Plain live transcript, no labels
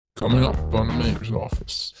Coming up on the mayor's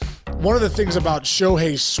office. One of the things about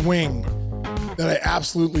Shohei's swing that I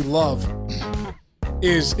absolutely love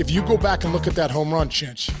is if you go back and look at that home run,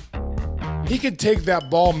 Chinch, he could take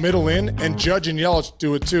that ball middle in, and Judge and Yelich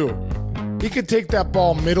do it too. He could take that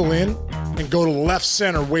ball middle in and go to left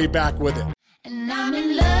center way back with it. And I'm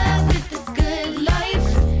in love with the good life.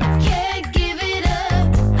 Can't give it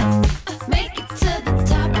up. Make it to the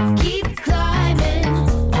top. Keep climbing.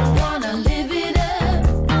 I wanna live it up.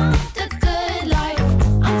 The good life.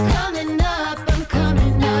 I'm coming up. I'm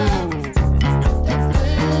coming up. The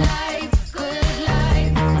good life. Good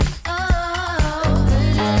life. Oh,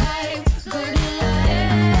 good life. Good life.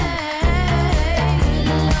 Good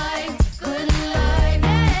life. Good life.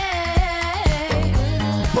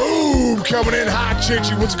 Boom! Coming in hot,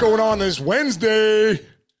 Chinchy. What's going on this Wednesday?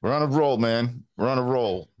 We're on a roll, man. We're on a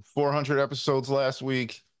roll. 400 episodes last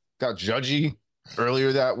week. Got judgy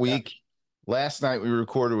earlier that week. Last night we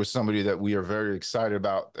recorded with somebody that we are very excited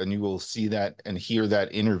about, and you will see that and hear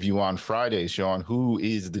that interview on Friday, Sean. Who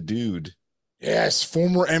is the dude? Yes,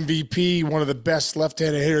 former MVP, one of the best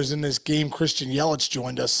left-handed hitters in this game, Christian Yelich,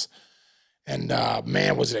 joined us. And,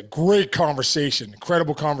 man, was it a great conversation,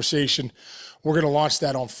 incredible conversation. We're going to launch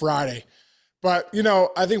that on Friday. But, you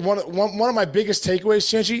know, I think one of my biggest takeaways,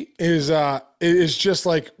 Chinchy, is just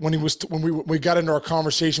like when we got into our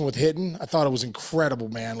conversation with Hitton, I thought it was incredible,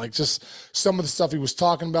 man. Like just some of the stuff he was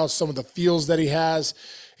talking about, some of the feels that he has.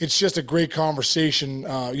 It's just a great conversation,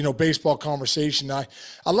 baseball conversation. I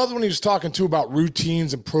love when he was talking too about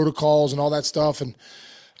routines and protocols and all that stuff. And,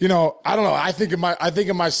 you know, I don't know. I think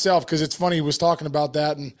of myself because it's funny he was talking about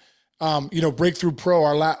that. And Breakthrough Pro,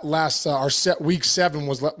 week 7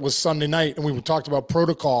 was Sunday night, and we talked about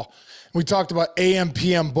protocol. We talked about AM,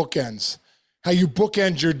 PM bookends, how you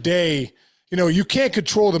bookend your day. You know, you can't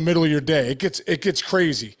control the middle of your day. It gets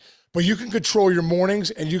crazy, but you can control your mornings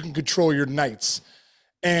and you can control your nights.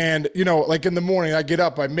 And, you know, like in the morning, I get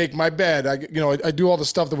up, I make my bed, I do all the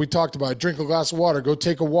stuff that we talked about. I drink a glass of water, go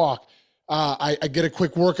take a walk. I get a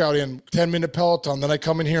quick workout in, 10-minute Peloton. Then I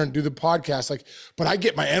come in here and do the podcast. But I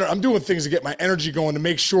get I'm doing things to get my energy going to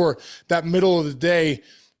make sure that middle of the day,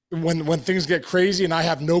 when things get crazy and I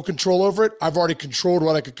have no control over it, I've already controlled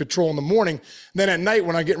what I could control in the morning. And then at night,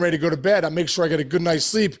 when I'm getting ready to go to bed, I make sure I get a good night's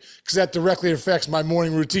sleep because that directly affects my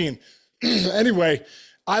morning routine. Anyway,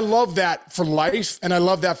 I love that for life, and I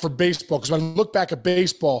love that for baseball because when I look back at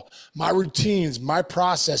baseball, my routines, my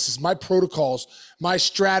processes, my protocols, my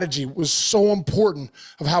strategy was so important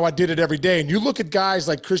of how I did it every day. And you look at guys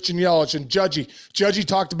like Christian Yelich and Judgy. Judgy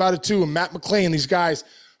talked about it too, and Matt McClain. These guys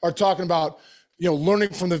are talking about, learning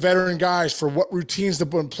from the veteran guys for what routines to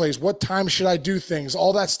put in place, what time should I do things.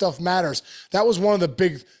 All that stuff matters. That was one of the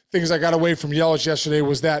big things I got away from Yelich yesterday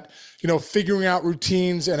was that, figuring out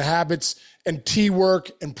routines and habits and tee work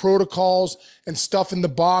and protocols and stuff in the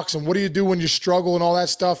box and what do you do when you struggle and all that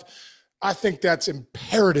stuff. I think that's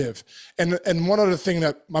imperative. And one other thing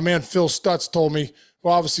that my man Phil Stutz told me, who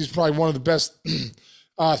obviously is probably one of the best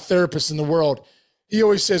therapists in the world, he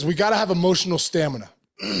always says we got to have emotional stamina.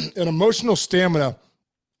 And emotional stamina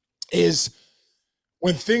is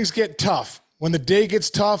when things get tough, when the day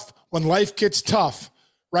gets tough, when life gets tough,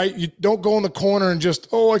 right? You don't go in the corner and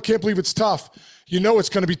just, I can't believe it's tough. You know it's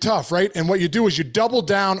going to be tough, right? And what you do is you double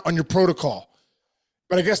down on your protocol.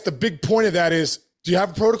 But I guess the big point of that is, do you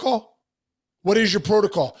have a protocol? What is your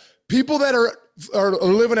protocol? People that are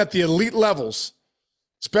living at the elite levels,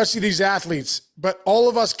 especially these athletes, but all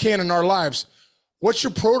of us can in our lives, what's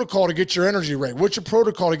your protocol to get your energy right? What's your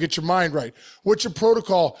protocol to get your mind right? What's your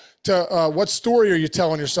protocol to what story are you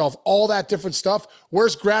telling yourself? All that different stuff.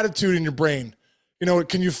 Where's gratitude in your brain?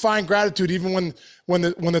 Can you find gratitude even when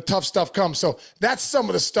the tough stuff comes? So that's some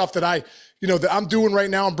of the stuff that that I'm doing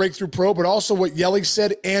right now in Breakthrough Pro, but also what Yelich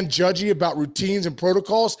said and Judgy about routines and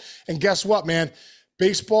protocols. And guess what, man?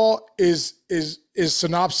 Baseball is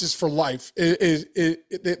synopsis for life. They're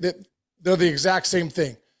the exact same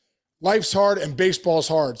thing. Life's hard and baseball's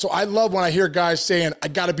hard. So I love when I hear guys saying, I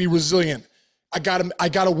got to be resilient. I got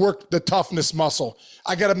to work the toughness muscle.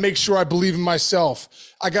 I got to make sure I believe in myself.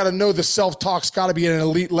 I got to know the self-talk's got to be at an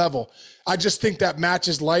elite level. I just think that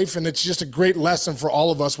matches life, and it's just a great lesson for all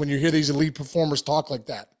of us when you hear these elite performers talk like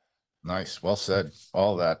that. Nice. Well said.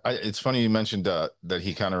 All that. It's funny you mentioned that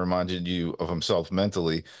he kind of reminded you of himself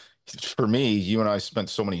mentally. For me, you and I spent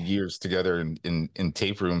so many years together in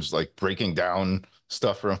tape rooms, like breaking down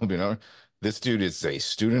stuff for him. This dude is a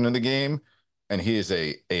student of the game, and he is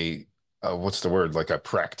a what's the word? Like a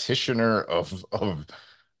practitioner of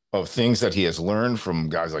things that he has learned from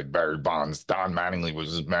guys like Barry Bonds. Don Mattingly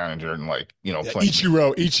was his manager, and playing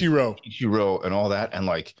Ichiro and all that. And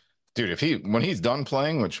dude, when he's done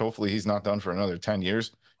playing, which hopefully he's not done for another 10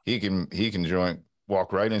 years, he can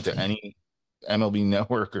walk right into any MLB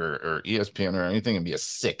network or ESPN or anything and be a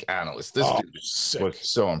sick analyst. This Oh, dude was sick.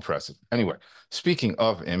 so impressive. Anyway, speaking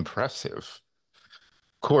of impressive,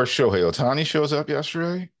 of course, Shohei Ohtani shows up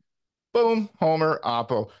yesterday. Boom, homer,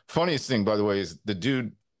 oppo. Funniest thing, by the way, is the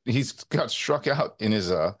dude, he's got struck out in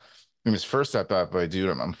his first at bat by a dude,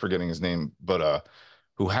 I'm forgetting his name, but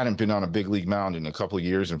who hadn't been on a big league mound in a couple of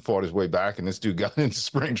years and fought his way back. And this dude got into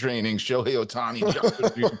spring training. Shohei Ohtani jumped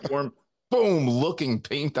into the uniform, boom, looking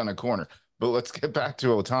paint on a corner. But let's get back to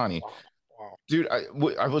Ohtani. Wow. Dude,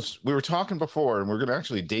 we were talking before, and we're gonna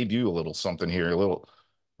actually debut a little something here, a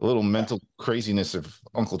little mental craziness of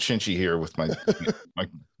Uncle Chinchy here with my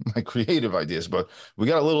my creative ideas. But we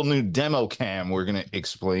got a little new demo cam we're gonna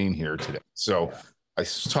explain here today. So I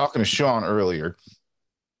was talking to Sean earlier,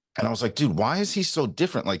 and I was like, dude, why is he so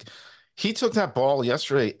different? Like, he took that ball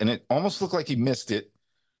yesterday, and it almost looked like he missed it.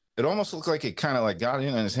 It almost looked like it kind of like got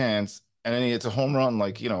in his hands, and then it's a home run,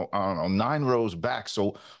 like, I don't know, 9 rows back.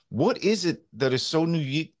 So what is it that is so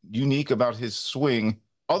unique about his swing,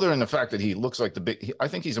 other than the fact that he looks like I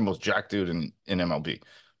think he's the most jacked dude in MLB.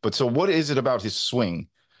 But so what is it about his swing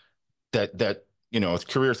that a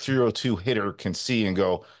career 302 hitter can see and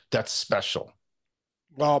go, that's special?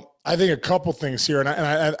 Well, I think a couple things here, and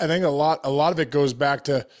I think a lot of it goes back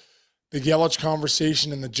to the Yelich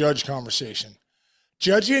conversation and the Judge conversation.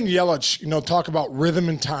 Judge and Yelich, talk about rhythm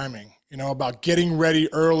and timing, about getting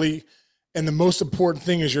ready early, and the most important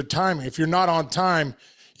thing is your timing. If you're not on time,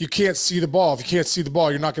 you can't see the ball. If you can't see the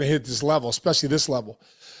ball, you're not going to hit this level, especially this level.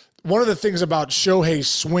 One of the things about Shohei's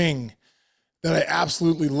swing that I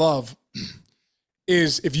absolutely love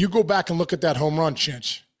is if you go back and look at that home run,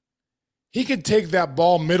 Chinch, he could take that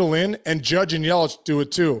ball middle in, and Judge and Yelich do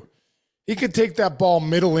it too. He could take that ball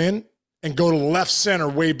middle in and go to left center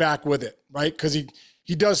way back with it, right? Because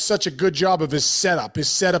he does such a good job of his setup. His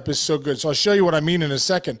setup is so good. So I'll show you what I mean in a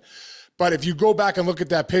second. But if you go back and look at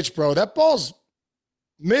that pitch, bro, that ball's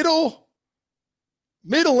middle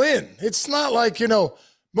in. It's not like,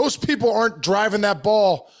 most people aren't driving that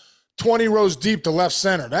ball 20 rows deep to left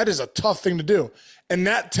center. That is a tough thing to do. And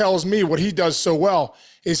that tells me what he does so well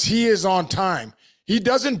is he is on time. He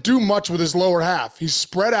doesn't do much with his lower half. He's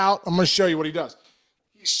spread out. I'm going to show you what he does.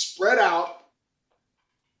 He's spread out.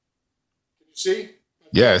 Can you see?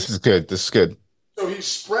 Yeah, this is good. This is good. So he's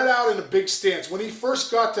spread out in a big stance. When he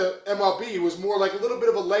first got to MLB, he was more like a little bit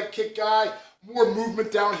of a leg kick guy, more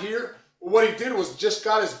movement down here. But what he did was just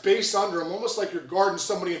got his base under him, almost like you're guarding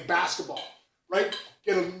somebody in basketball, right?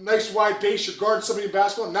 Get a nice wide base, you're guarding somebody in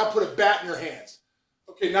basketball, and now put a bat in your hands.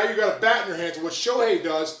 Okay, now you got a bat in your hands. And what Shohei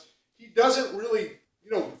does, he doesn't really,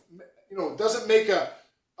 doesn't make a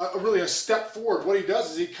really a step forward. What he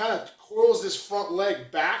does is he kind of coils his front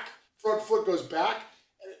leg back, front foot goes back,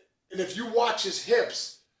 and if you watch his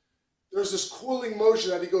hips, there's this coiling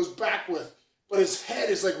motion that he goes back with, but his head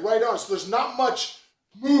is like right on. So there's not much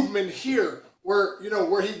movement here where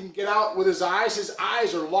he can get out with his eyes. His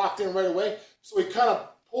eyes are locked in right away. So he kind of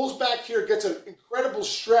pulls back here, gets an incredible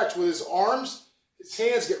stretch with his arms. His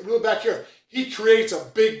hands get real back here. He creates a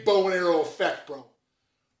big bow and arrow effect, bro.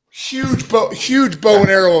 Huge bow and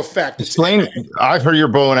arrow effect. Explain. I've heard your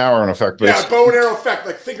bow and arrow effect. But Yeah, bow and arrow effect.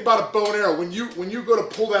 Like, think about a bow and arrow. When you go to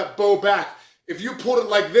pull that bow back, if you pulled it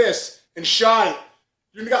like this and shot it,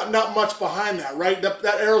 you got not much behind that, right? That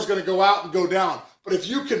arrow's going to go out and go down. But if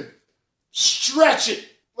you can stretch it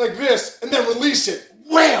like this and then release it,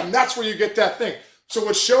 wham! That's where you get that thing. So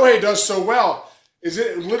what Shohei does so well is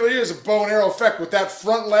it literally is a bow and arrow effect with that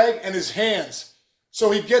front leg and his hands.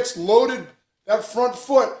 So he gets loaded, that front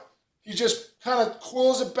foot, he just kind of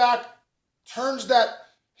coils it back, turns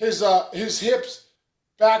his hips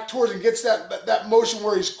back towards and gets that motion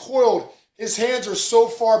where he's coiled. His hands are so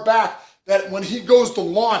far back that when he goes to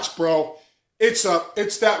launch, bro, it's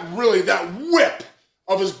that whip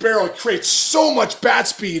of his barrel. It creates so much bat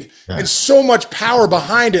speed and so much power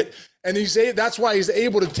behind it. And that's why he's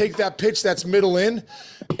able to take that pitch that's middle in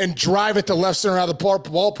and drive it to left center out of the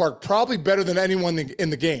ballpark, probably better than anyone in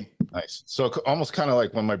the game. Nice. So almost kind of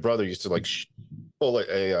like when my brother used to like pull what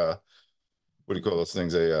do you call those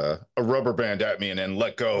things? A rubber band at me and then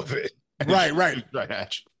let go of it. Right. Right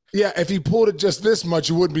at you. Yeah, if he pulled it just this much,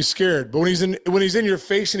 you wouldn't be scared. But when he's in your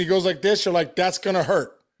face and he goes like this, you're like, that's gonna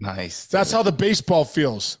hurt. Nice. That's how the baseball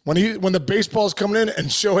feels. When the baseball's coming in and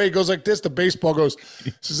Shohei goes like this, the baseball goes,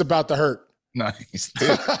 this is about to hurt. Nice.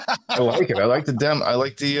 Dude. I like it. I like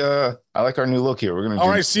the I like our new look here. We're gonna All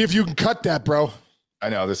right, see if you can cut that, bro. I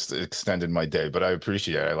know this extended my day, but I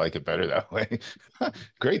appreciate it. I like it better that way.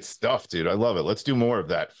 Great stuff, dude. I love it. Let's do more of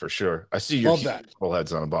that for sure. I see your Love that.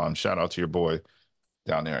 heads on the bottom. Shout out to your boy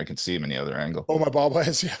down there. I can see him in the other angle. Oh, my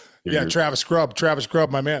bobbleheads. Yeah. Yeah. Travis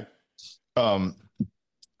Grubb, my man.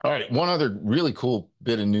 All right, one other really cool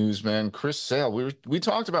bit of news, man. Chris Sale, we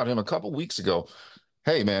talked about him a couple weeks ago.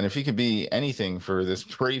 Hey, man, if he could be anything for this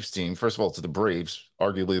Braves team, first of all, to the Braves,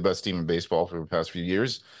 arguably the best team in baseball for the past few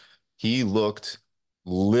years, he looked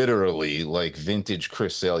literally like vintage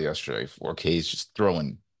Chris Sale yesterday. 4Ks just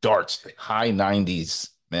throwing darts, high 90s,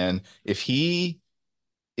 man. If he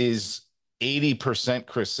is 80%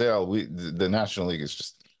 Chris Sale, the National League is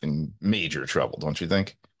just in major trouble, don't you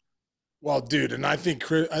think? Well, dude, and I think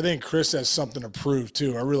Chris has something to prove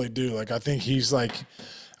too. I really do. Like, I think he's like,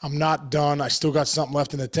 I'm not done. I still got something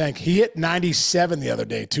left in the tank. He hit 97 the other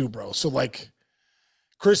day too, bro. So like,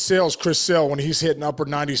 Chris Sale when he's hitting upper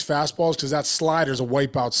 90s fastballs, because that slider's a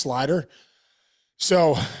wipeout slider.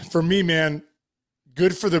 So for me, man,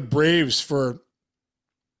 good for the Braves for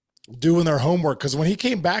doing their homework. Because when he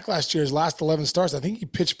came back last year, his last 11 starts, I think he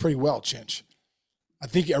pitched pretty well, Chinch. I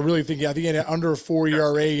think he had under a 4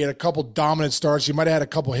 ERA. He had a couple dominant starts. He might have had a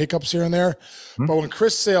couple hiccups here and there. Mm-hmm. But when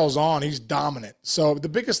Chris Sale's on, he's dominant. So the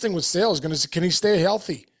biggest thing with Sale is can he stay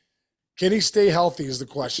healthy? Can he stay healthy is the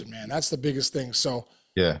question, man. That's the biggest thing. So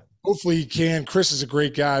yeah, hopefully he can. Chris is a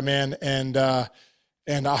great guy, man. And I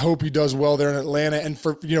hope he does well there in Atlanta. And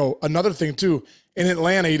for, another thing too, in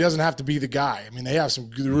Atlanta, he doesn't have to be the guy. I mean, they have some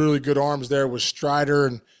really good arms there with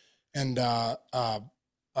Strider and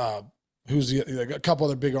who's a couple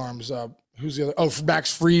other big arms. Who's the other? Oh,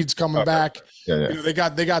 Max Fried's coming back. Yeah. They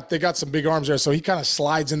got some big arms there. So he kind of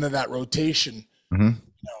slides into that rotation, and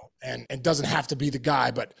doesn't have to be the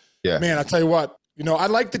guy. But man, I tell you what, I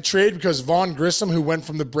like the trade because Vaughn Grissom, who went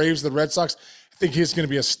from the Braves to the Red Sox, I think he's going to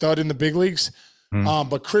be a stud in the big leagues.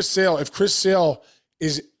 But Chris Sale, if Chris Sale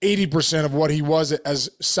is 80% of what he was as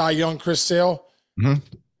Cy Young Chris Sale, you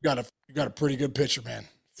got a pretty good pitcher, man.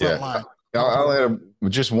 Front line. I'll add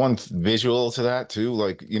just one visual to that too.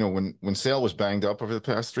 Like, when Sale was banged up over the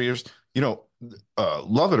past 3 years,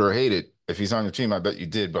 love it or hate it, if he's on your team, I bet you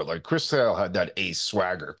did. But like Chris Sale had that ace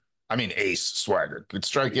swagger. I mean, ace swagger. Could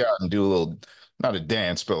strike you out and do a little, not a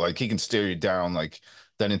dance, but like he can stare you down, like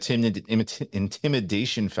that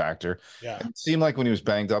intimidation factor. Yeah. And it seemed like when he was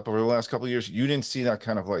banged up over the last couple of years, you didn't see that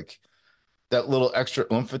kind of like that little extra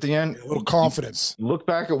oomph at the end. A little confidence. Look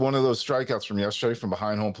back at one of those strikeouts from yesterday from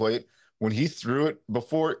behind home plate. When he threw it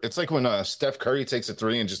before, it's like when Steph Curry takes a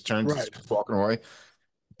three and just turns walking away.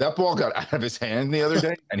 That ball got out of his hand the other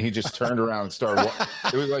day, and he just turned around and started.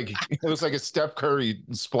 It was like a Steph Curry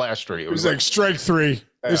splash three. It was like strike three.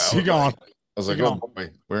 He gone. I was like, oh boy,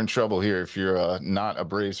 we're in trouble here if you're not a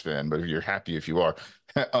Braves fan, but if you're happy if you are.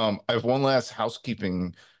 I have one last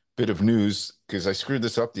housekeeping bit of news because I screwed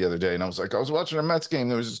this up the other day, and I was watching a Mets game.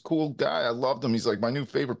 There was this cool guy. I loved him. He's like my new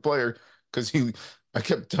favorite player because I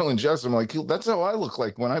kept telling Jess, I'm like, that's how I look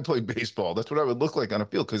like when I play baseball. That's what I would look like on a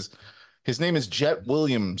field because his name is Jet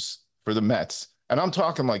Williams for the Mets. And I'm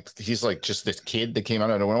talking like he's like just this kid that came out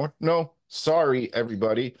of nowhere. No, sorry,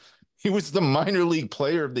 everybody. He was the minor league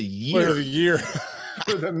player of the year. Player of the year.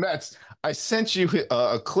 For the Mets. I sent you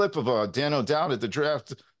a clip of Dan O'Dowd at the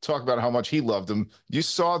draft talk about how much he loved him. You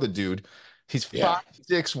saw the dude. He's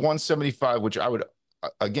 5'6", 175, which I would,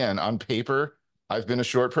 again, on paper, I've been a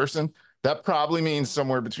short person. That probably means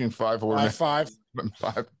somewhere between 5'4" and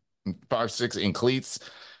 5'6" in cleats.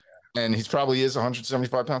 And he's probably is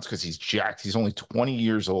 175 pounds because he's jacked. He's only 20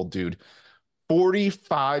 years old, dude.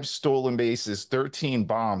 45 stolen bases, 13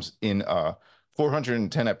 bombs in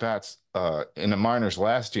 410 at-bats in the minors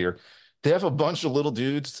last year. They have a bunch of little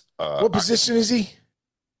dudes. What position is he?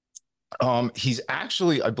 He's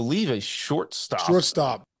actually, I believe, a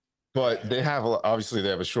shortstop. But they have obviously they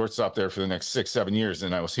have a shortstop there for the next 6-7 years.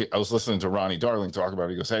 And I was listening to Ronnie Darling talk about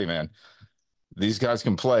it. He goes, "Hey man, these guys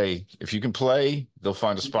can play. If you can play, they'll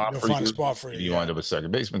find a spot for you. You wind up at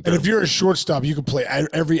second baseman. And if you're a shortstop, you can play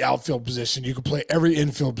every outfield position. You can play every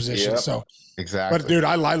infield position. So exactly. But dude,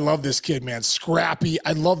 I love this kid, man. Scrappy.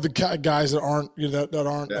 I love the guys that aren't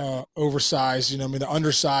oversized. They're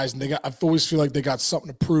undersized, and I always feel like they got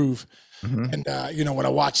something to prove. Mm-hmm. And when I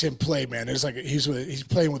watch him play, man, it's like he's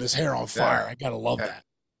playing with his hair on fire. I gotta love that.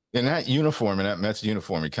 In that uniform, in that Mets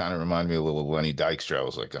uniform, he kind of reminded me of a little Lenny Dykstra. I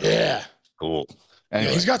was like, cool. Anyway.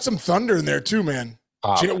 Yeah, he's got some thunder in there too, man.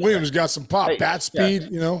 Jet Williams got some pop, bat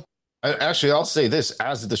speed. Actually, I'll say this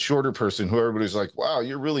as the shorter person who everybody's like, wow,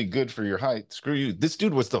 you're really good for your height. Screw you. This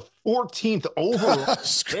dude was the 14th overall.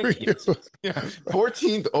 Screw you. Yeah,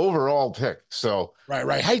 14th overall pick. So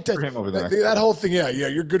Right. Height. For him over the next That whole thing. Yeah.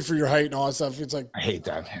 You're good for your height and all that stuff. It's like, I hate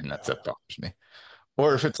that, man. That bothers me.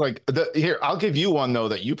 Or if it's like here, I'll give you one though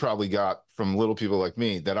that you probably got from little people like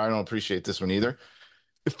me that I don't appreciate this one either.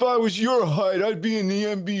 If I was your height, I'd be in the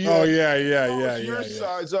NBA. oh yeah. Your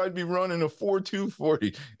size, I'd be running a 4.2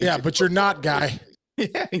 40. Yeah, but you're not, guy.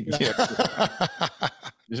 Yeah.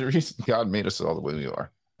 There's a reason God made us all the way we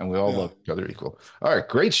are, and we all love each other equal. All right,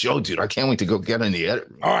 great show, dude. I can't wait to go get in the edit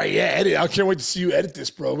room. All right, yeah, edit. I can't wait to see you edit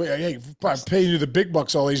this, bro. Hey, I'm paying you the big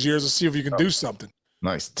bucks all these years. Let's see if you can do something.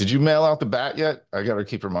 Nice. Did you mail out the bat yet? I got to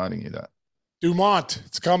keep reminding you that. Dumont,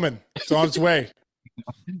 it's coming. It's on its way.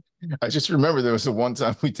 I just remember there was the one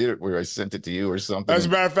time we did it where I sent it to you or something. As a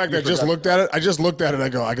matter of fact, I just looked at it. I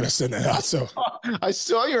go, I got to send that out. So I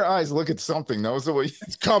saw your eyes look at something. That was the way.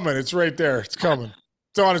 it's coming. It's right there. It's coming.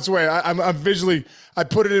 It's on its way. I'm visually. I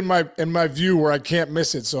put it in my view where I can't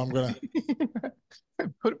miss it. So I'm gonna.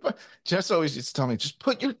 Jess always used to tell me, just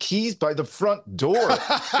put your keys by the front door.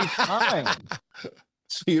 Be fine.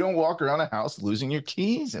 So you don't walk around a house losing your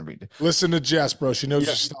keys every day. Listen to Jess, bro. She knows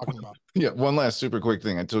what she's talking about. Yeah. One last super quick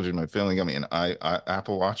thing. I told you my family got me an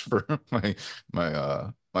Apple Watch for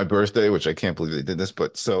my birthday, which I can't believe they did this.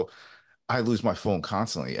 But so I lose my phone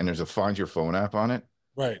constantly, and there's a Find Your Phone app on it.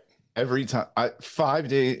 Right. Every time, 5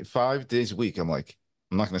 days a week. I'm like,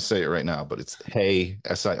 I'm not going to say it right now, but it's Hey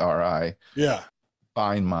SIRI. Yeah.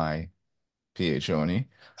 Find my PHONE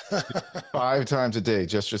 5 times a day.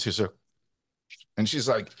 Just here. And she's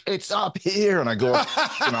like, it's up here. And I go up,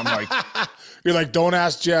 and I'm like, you're like, don't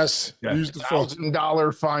ask Jess. yeah, Use the phone.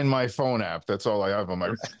 $1,000 Find My Phone app. That's all I have on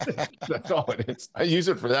my. That's all it is. I use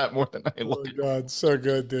it for that more than I Oh look. my God, so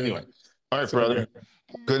good, dude. Anyway, all right, So brother.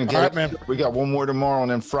 Couldn't All get right, it. man. We got one more tomorrow,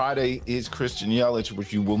 and then Friday is Christian Yelich,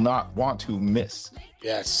 which you will not want to miss.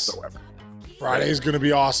 Yes. Whatsoever. Friday's going to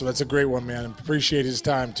be awesome. That's a great one, man. Appreciate his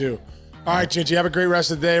time, too. All right, Chinchy, have a great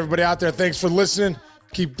rest of the day. Everybody out there, thanks for listening.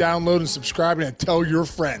 Keep downloading, subscribing, and tell your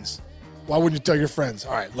friends. Why wouldn't you tell your friends?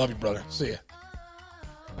 All right, love you, brother. See ya.